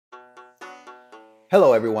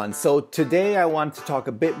Hello everyone. So today I want to talk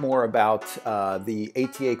a bit more about the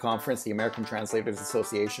ATA conference, the American Translators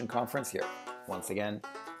Association conference here. Once again,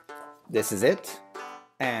 this is it,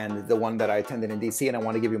 and the one that I attended in DC, and I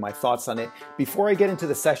want to give you my thoughts on it. Before I get into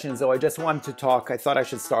the sessions though, I just wanted to talk, I thought I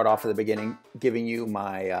should start off at the beginning giving you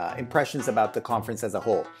my impressions about the conference as a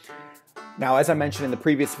whole. Now, as I mentioned in the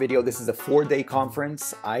previous video, this is a 4-day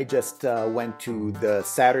conference. I just went to the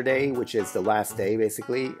Saturday, which is the last day,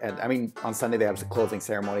 basically. And I mean, on Sunday they have the closing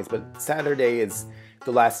ceremonies, but Saturday is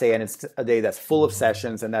the last day, and it's a day that's full of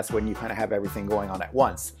sessions, and that's when you kind of have everything going on at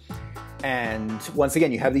once. And once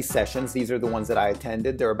again, you have these sessions. These are the ones that I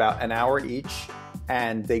attended. They're about an hour each,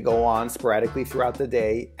 and they go on sporadically throughout the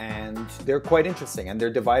day, and they're quite interesting, and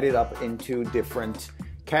they're divided up into different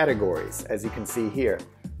categories, as you can see here.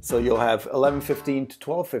 So you'll have 11:15 to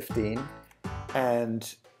 12:15,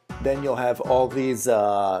 and then you'll have all these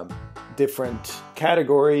different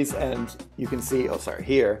categories, and you can see,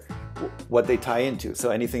 here, what they tie into. So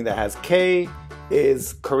anything that has K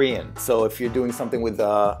is Korean. So if you're doing something with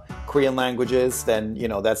Korean languages, then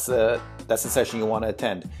that's a session you want to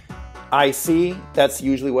attend. IC, that's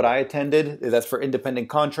usually what I attended. That's for independent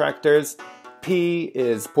contractors. P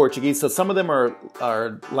is Portuguese, so some of them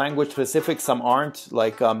are language specific, some aren't,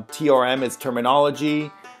 like TRM is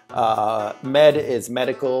terminology, Med is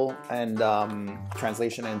medical, and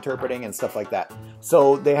translation and interpreting and stuff like that.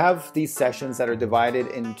 So they have these sessions that are divided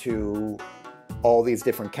into all these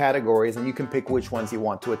different categories, and you can pick which ones you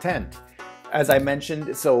want to attend. As I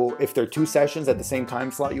mentioned, so if there are 2 sessions at the same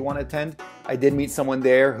time slot you want to attend, I did meet someone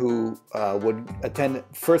there who would attend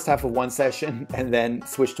first half of one session and then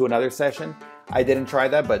switch to another session. I didn't try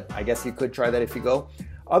that, but I guess you could try that if you go.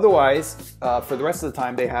 Otherwise, for the rest of the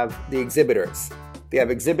time, they have the exhibitors. They have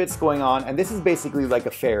exhibits going on, and this is basically like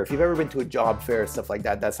a fair. If you've ever been to a job fair, stuff like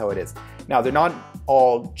that, that's how it is. Now, they're not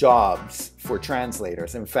all jobs for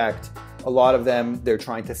translators. In fact, a lot of them, they're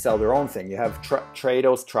trying to sell their own thing. You have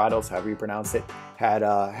Trados, however you pronounce it, had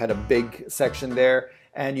a big section there,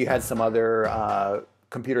 and you had some other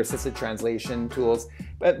computer-assisted translation tools.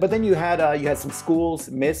 But then you had some schools.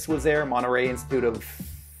 MIS was there, Monterey Institute of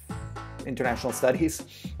International Studies.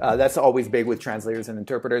 That's always big with translators and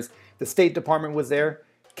interpreters. The State Department was there.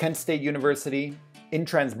 Kent State University,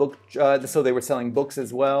 Intrans Book, so they were selling books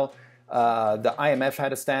as well. The IMF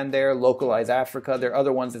had a stand there, Localize Africa, there are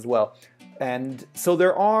other ones as well. And so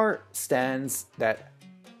there are stands that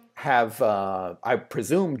have, I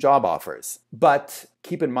presume, job offers. But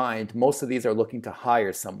keep in mind, most of these are looking to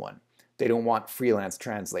hire someone. They don't want freelance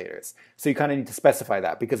translators. So you kind of need to specify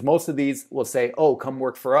that, because most of these will say, oh, come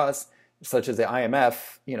work for us, such as the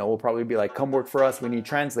IMF, will probably be like, come work for us, we need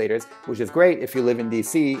translators, which is great if you live in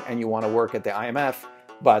DC and you want to work at the IMF.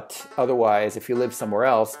 But otherwise, if you live somewhere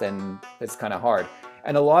else, then it's kind of hard.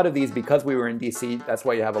 And a lot of these, because we were in DC, that's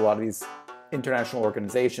why you have a lot of these international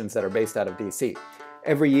organizations that are based out of DC.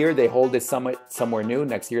 Every year they hold this summit somewhere new.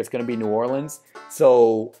 Next year it's going to be New Orleans.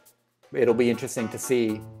 So it'll be interesting to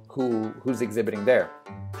see who's exhibiting there.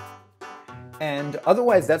 And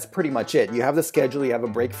otherwise, that's pretty much it. You have the schedule, you have a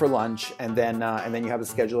break for lunch, and then you have the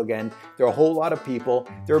schedule again. There are a whole lot of people.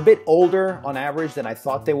 They're a bit older on average than I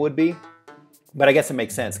thought they would be. But I guess it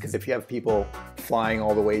makes sense, because if you have people flying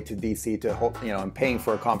all the way to DC to, and paying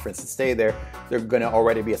for a conference to stay there, they're going to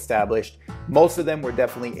already be established. Most of them were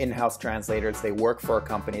definitely in-house translators. They work for a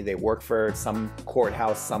company. They work for some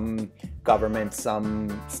courthouse, some government,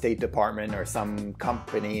 some State Department, or some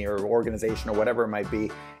company or organization or whatever it might be.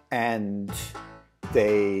 And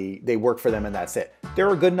they work for them, and that's it. There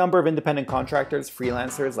are a good number of independent contractors,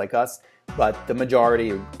 freelancers like us, but the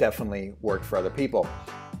majority definitely work for other people.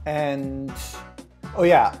 And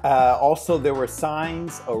also there were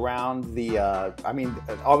signs around the,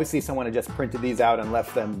 obviously someone had just printed these out and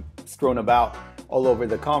left them strewn about all over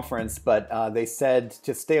the conference, but they said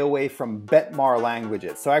to stay away from Betmar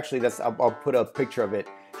languages. So actually I'll put a picture of it,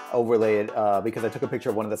 overlay it, because I took a picture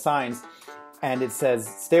of one of the signs. And it says,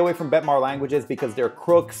 stay away from Betmar languages because they're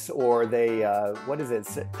crooks, or they,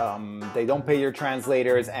 they don't pay your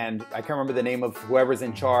translators, and I can't remember the name of whoever's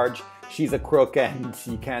in charge. She's a crook, and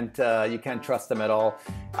you can't trust them at all.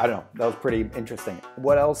 I don't know, that was pretty interesting.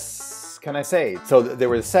 What else can I say? So there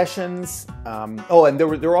were sessions, and there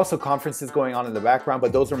were also conferences going on in the background,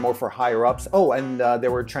 but those are more for higher ups. Oh, and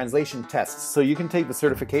there were translation tests. So you can take the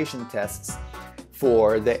certification tests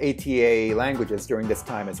for the ATA languages during this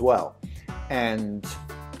time as well. And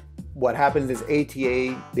what happens is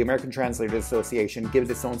ATA, the American Translators Association, gives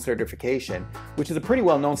its own certification, which is a pretty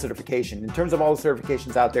well-known certification. In terms of all the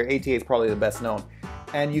certifications out there, ATA is probably the best known.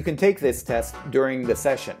 And you can take this test during the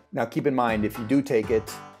session. Now keep in mind, if you do take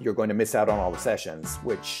it, you're going to miss out on all the sessions,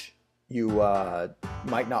 which you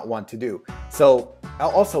might not want to do. So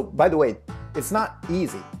also, by the way, it's not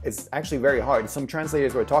easy. It's actually very hard. Some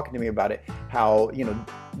translators were talking to me about it, how,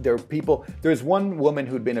 there are people, there's one woman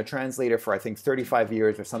who'd been a translator for I think 35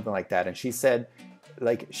 years or something like that. And she said,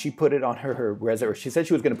 like, she put it on her resume, she said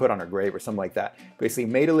she was going to put it on her grave or something like that. Basically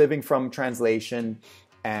made a living from translation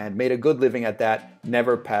and made a good living at that,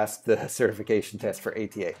 never passed the certification test for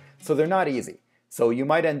ATA. So they're not easy. So you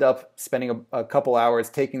might end up spending a couple hours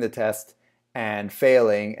taking the test and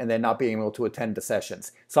failing and then not being able to attend the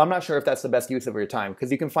sessions. So I'm not sure if that's the best use of your time,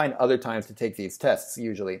 because you can find other times to take these tests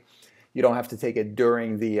usually. You don't have to take it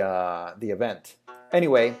during the event.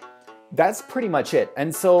 Anyway, that's pretty much it.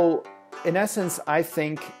 And so in essence, I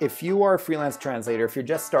think if you are a freelance translator, if you're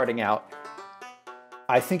just starting out,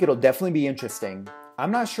 I think it'll definitely be interesting.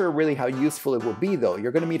 I'm not sure really how useful it will be though.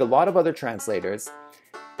 You're going to meet a lot of other translators,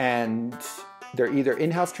 and they're either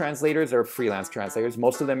in-house translators or freelance translators,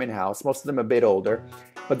 most of them in-house, most of them a bit older,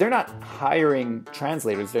 but they're not hiring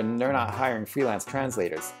translators, they're not hiring freelance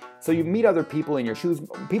translators. So you meet other people in your shoes,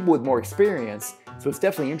 people with more experience, so it's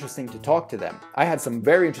definitely interesting to talk to them. I had some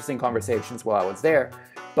very interesting conversations while I was there,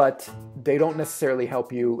 but they don't necessarily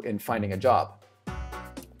help you in finding a job.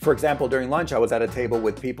 For example, during lunch, I was at a table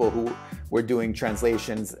with people who were doing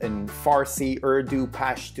translations in Farsi, Urdu,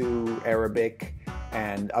 Pashto, Arabic,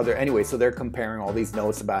 and other, anyway, so they're comparing all these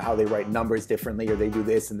notes about how they write numbers differently, or they do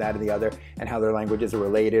this and that and the other, and how their languages are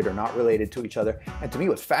related or not related to each other. And to me, it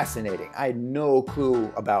was fascinating. I had no clue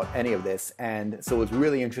about any of this, and so it was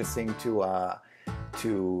really interesting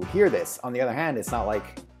to hear this. On the other hand, it's not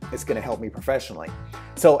like it's going to help me professionally.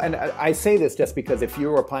 So, and I say this just because if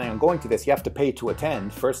you are planning on going to this, you have to pay to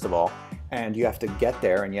attend, first of all, and you have to get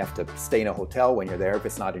there, and you have to stay in a hotel when you're there if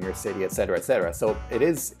it's not in your city, etc., etc. So it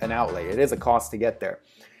is an outlay. It is a cost to get there.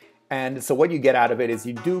 And so what you get out of it is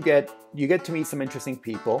you get to meet some interesting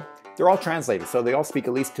people. They're all translators, so they all speak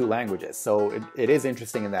at least 2 languages. So it is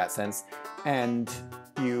interesting in that sense. And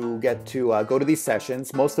you get to go to these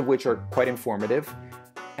sessions, most of which are quite informative,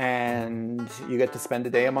 and you get to spend a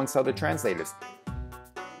day amongst other translators.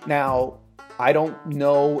 Now, I don't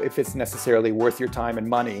know if it's necessarily worth your time and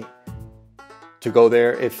money to go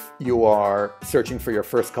there if you are searching for your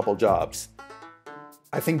first couple jobs.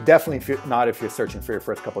 I think definitely if you're searching for your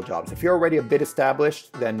first couple jobs. If you're already a bit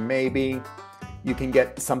established, then maybe you can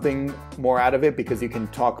get something more out of it because you can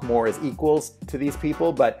talk more as equals to these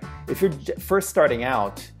people. But if you're first starting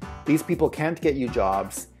out, these people can't get you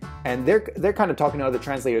jobs, and they're kind of talking to other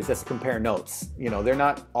translators just to compare notes. They're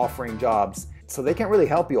not offering jobs, so they can't really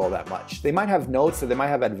help you all that much. They might have notes or they might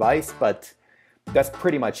have advice, but that's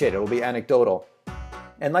pretty much it. It'll be anecdotal.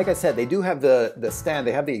 And like I said, they do have the stand,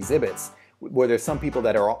 they have the exhibits where there's some people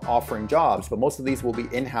that are offering jobs, but most of these will be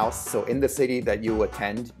in-house, so in the city that you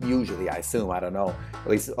attend, usually, I assume, I don't know. At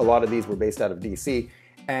least a lot of these were based out of DC,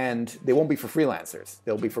 and they won't be for freelancers.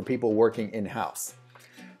 They'll be for people working in-house.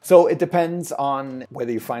 So it depends on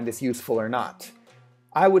whether you find this useful or not.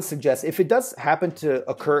 I would suggest if it does happen to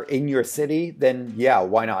occur in your city, then yeah,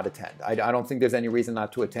 why not attend? I don't think there's any reason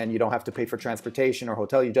not to attend. You don't have to pay for transportation or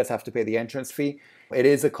hotel. You just have to pay the entrance fee. It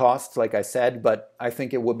is a cost, like I said, but I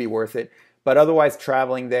think it would be worth it. But otherwise,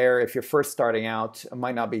 traveling there, if you're first starting out, it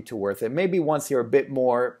might not be too worth it. Maybe once you're a bit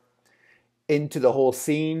more into the whole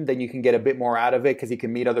scene, then you can get a bit more out of it because you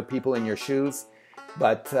can meet other people in your shoes.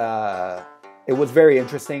 But it was very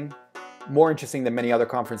interesting, more interesting than many other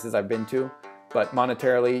conferences I've been to. But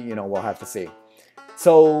monetarily, we'll have to see.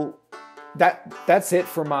 So that's it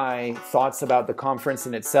for my thoughts about the conference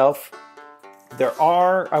in itself.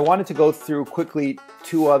 I wanted to go through quickly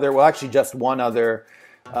just one other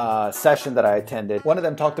session that I attended. One of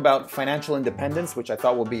them talked about financial independence, which I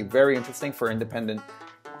thought would be very interesting for independent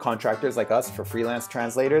contractors like us, for freelance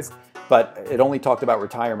translators. But it only talked about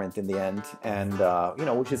retirement in the end, and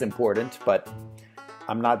which is important, but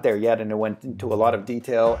I'm not there yet, and it went into a lot of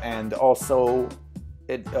detail, and also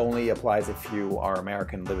it only applies if you are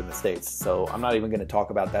American and live in the States. So I'm not even going to talk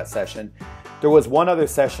about that session. There was one other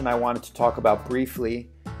session I wanted to talk about briefly,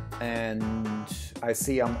 and I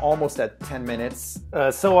see I'm almost at 10 minutes.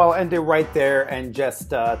 So I'll end it right there and just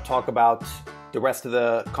talk about the rest of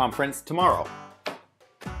the conference tomorrow.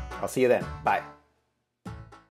 I'll see you then. Bye.